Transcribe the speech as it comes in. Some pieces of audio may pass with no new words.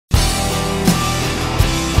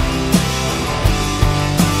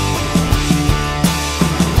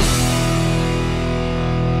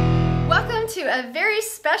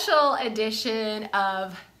special edition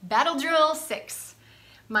of Battle Drill 6.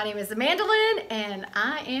 My name is Amandalyn and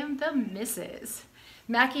I am the missus.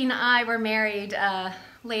 Mackie and I were married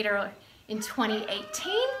later in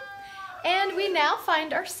 2018 and we now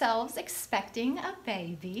find ourselves expecting a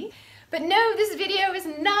baby. But no, this video is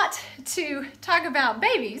not to talk about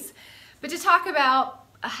babies, but to talk about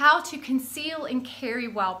how to conceal and carry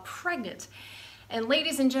while pregnant. And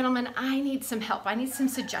ladies and gentlemen, I need some help. I need some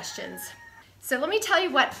suggestions. So let me tell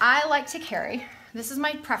you what I like to carry. This is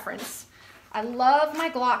my preference. I love my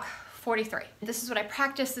Glock 43. This is what I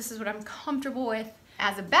practice. This is what I'm comfortable with.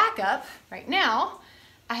 As a backup, right now,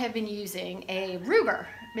 I have been using a Ruger.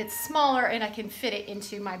 It's smaller and I can fit it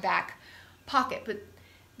into my back pocket. But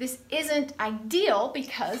this isn't ideal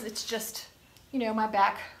because it's just, you know, my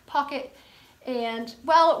back pocket. And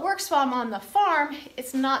while it works while I'm on the farm,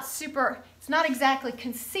 it's not exactly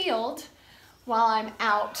concealed while I'm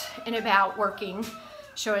out and about working,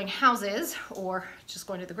 showing houses, or just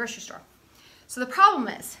going to the grocery store. So the problem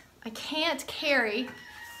is, I can't carry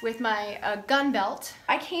with my gun belt.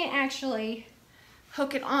 I can't actually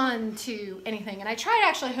hook it onto anything. And I tried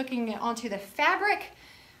actually hooking it onto the fabric,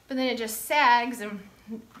 but then it just sags and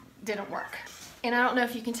didn't work. And I don't know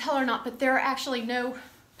if you can tell or not, but there are actually no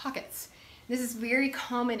pockets. This is very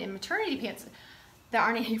common in maternity pants. There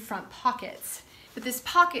aren't any front pockets. But this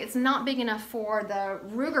pocket is not big enough for the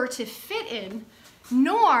Ruger to fit in,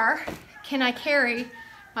 nor can I carry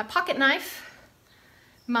my pocket knife,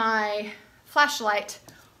 my flashlight,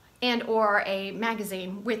 and or a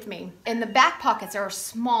magazine with me. And the back pockets are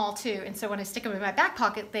small too, and so when I stick them in my back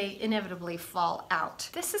pocket, they inevitably fall out.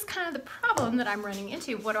 This is kind of the problem that I'm running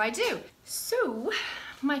into. What do? So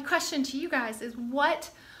my question to you guys is, what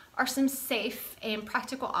are some safe and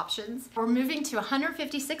practical options? We're moving to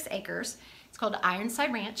 156 acres. It's called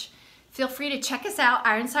Ironside Ranch. Feel free to check us out,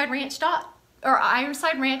 Ironside Ranch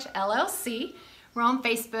LLC. We're on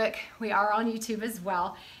Facebook. We are on YouTube as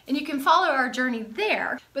well. And you can follow our journey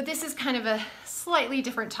there. But this is kind of a slightly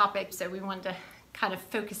different topic, so we wanted to kind of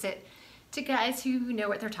focus it to guys who know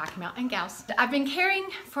what they're talking about, and gals. I've been carrying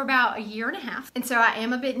for about a year and a half, and so I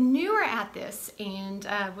am a bit newer at this and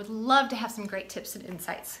would love to have some great tips and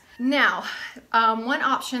insights. Now, one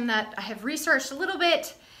option that I have researched a little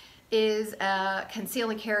bit is a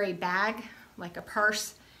conceal and carry bag, like a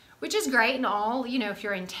purse, which is great and all, you know, if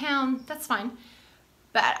you're in town, that's fine.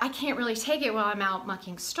 But I can't really take it while I'm out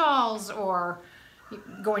mucking stalls or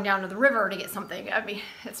going down to the river to get something. I mean,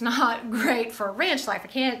 it's not great for ranch life. I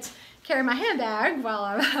can't carry my handbag while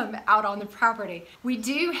I'm out on the property. We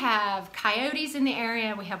do have coyotes in the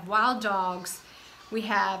area. We have wild dogs. We've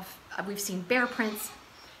seen bear prints.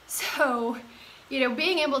 So, you know,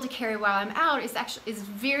 being able to carry while I'm out is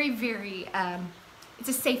very, very, it's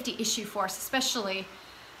a safety issue for us, especially,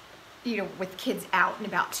 you know, with kids out and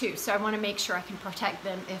about too. So I want to make sure I can protect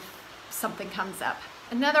them if something comes up.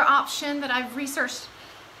 Another option that I've researched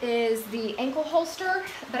is the ankle holster,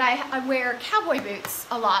 but I wear cowboy boots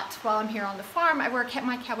a lot while I'm here on the farm. I wear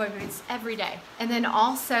my cowboy boots every day. And then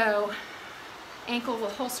also, ankle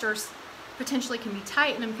holsters potentially can be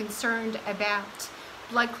tight, and I'm concerned about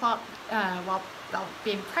blood clot while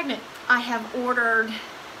being pregnant. I have ordered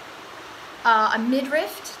a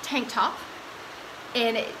midriff tank top,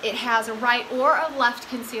 and it has a right or a left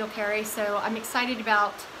conceal carry, so I'm excited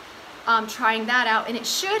about trying that out. And it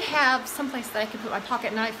should have someplace that I can put my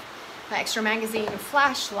pocket knife, my extra magazine, and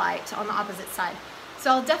flashlight on the opposite side. So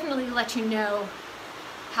I'll definitely let you know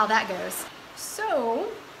how that goes. So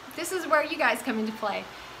this is where you guys come into play.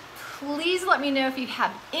 Please let me know if you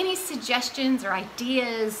have any suggestions or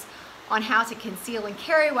ideas on how to conceal and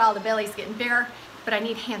carry while the belly's getting bigger, but I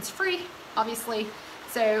need hands-free, obviously.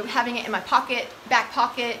 So having it in my pocket, back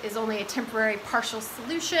pocket, is only a temporary partial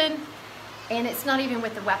solution, and it's not even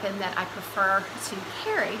with the weapon that I prefer to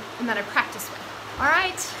carry and that I practice with. All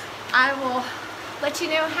right, I will let you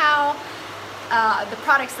know how the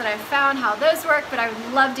products that I've found, how those work, but I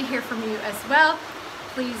would love to hear from you as well.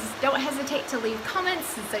 Please don't hesitate to leave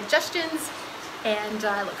comments and suggestions, and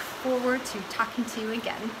I look forward to talking to you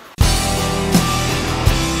again.